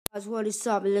Guys, what is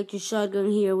up? Electric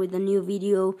Shotgun here with a new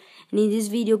video, and in this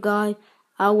video guys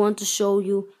I want to show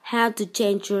you how to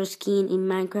change your skin in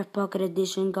Minecraft Pocket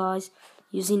Edition guys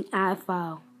using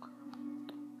iFile.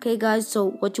 Okay guys,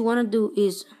 so what you want to do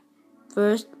is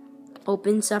first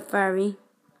open Safari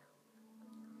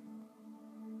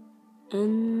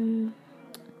and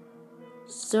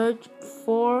search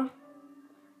for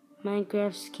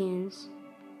Minecraft skins.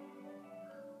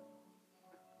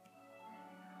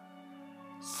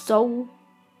 So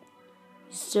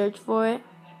search for it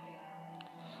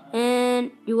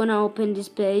and you're gonna open this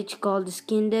page called the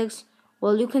skin index.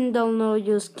 Well, you can download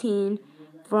your skin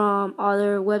from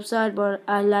other website, but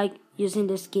I like using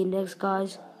the skin index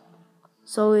guys.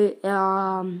 So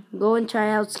go and try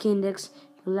out skin index.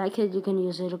 If you like it, you can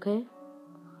use it. Okay,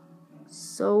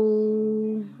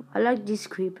 so I like this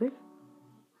creeper,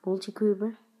 multi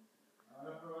creeper.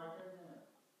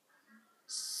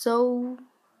 So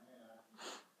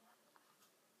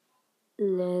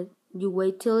let you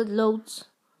wait till it loads,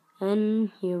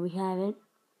 and here we have it,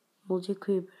 multi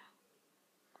creeper.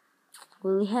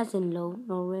 Well, it hasn't loaded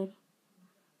already,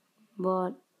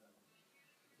 but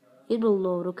it will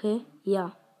load. Okay,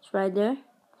 yeah, it's right there.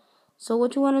 So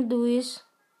what you want to do is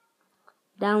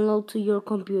download to your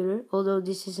computer, although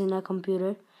this isn't a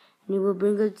computer, and it will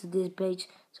bring it to this page.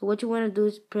 So what you want to do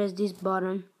is press this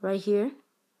button right here,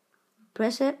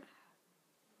 press it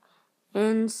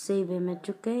and save image.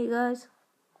 Okay guys,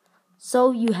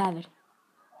 so you have it.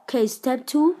 Okay, step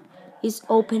 2 is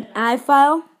open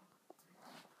iFile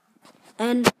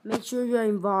and make sure you're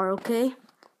in var. Okay,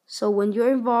 so when you're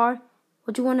in var,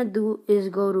 what you want to do is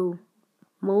go to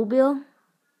mobile,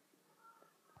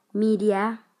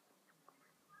 media,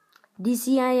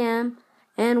 DCIM,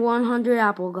 and 100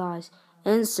 Apple guys,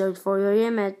 and search for your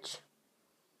image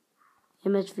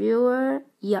viewer.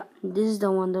 Yeah, this is the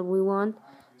one that we want.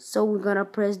 So we're gonna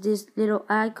press this little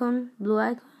icon, blue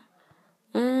icon,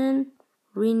 and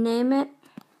rename it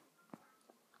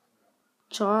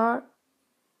char.png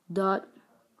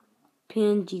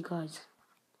guys.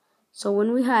 So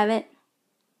when we have it,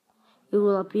 it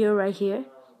will appear right here.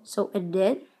 So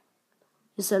edit,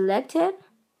 you select it,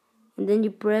 and then you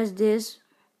press this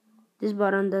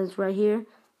button that's right here,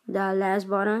 the last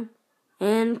button,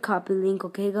 and copy link.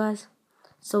 Okay guys,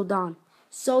 so done.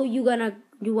 So you wanna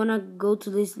go to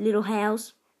this little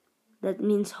house that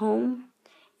means home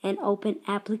and open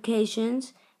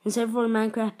applications and search for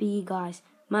Minecraft PE guys.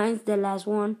 Mine's the last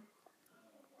one,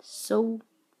 so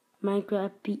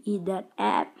Minecraft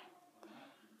PE.app,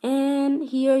 and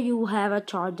here you have a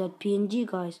char.png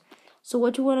guys. So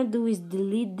what you want to do is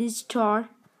delete this char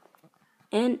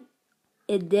and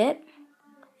edit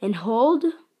and hold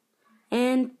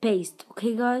and paste.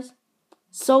 Okay guys,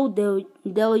 so there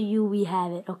we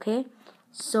have it. Okay,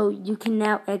 so you can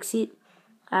now exit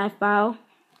iFile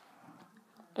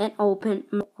and open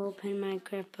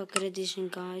Minecraft Pocket Edition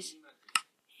guys,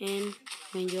 and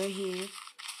when you're here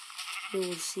you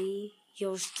will see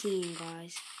your skin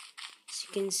guys. As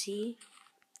you can see,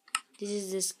 this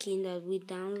is the skin that we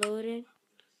downloaded,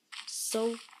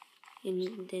 so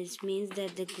this means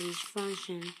that the glitch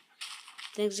function.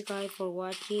 Thanks guys for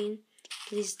watching.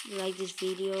 Please like this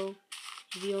video.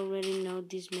 If you already know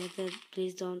this method,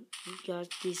 please don't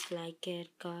just dislike it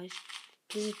guys.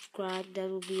 Please subscribe, that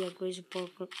will be a great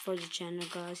support for the channel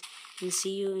guys, and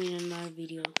see you in another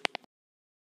video.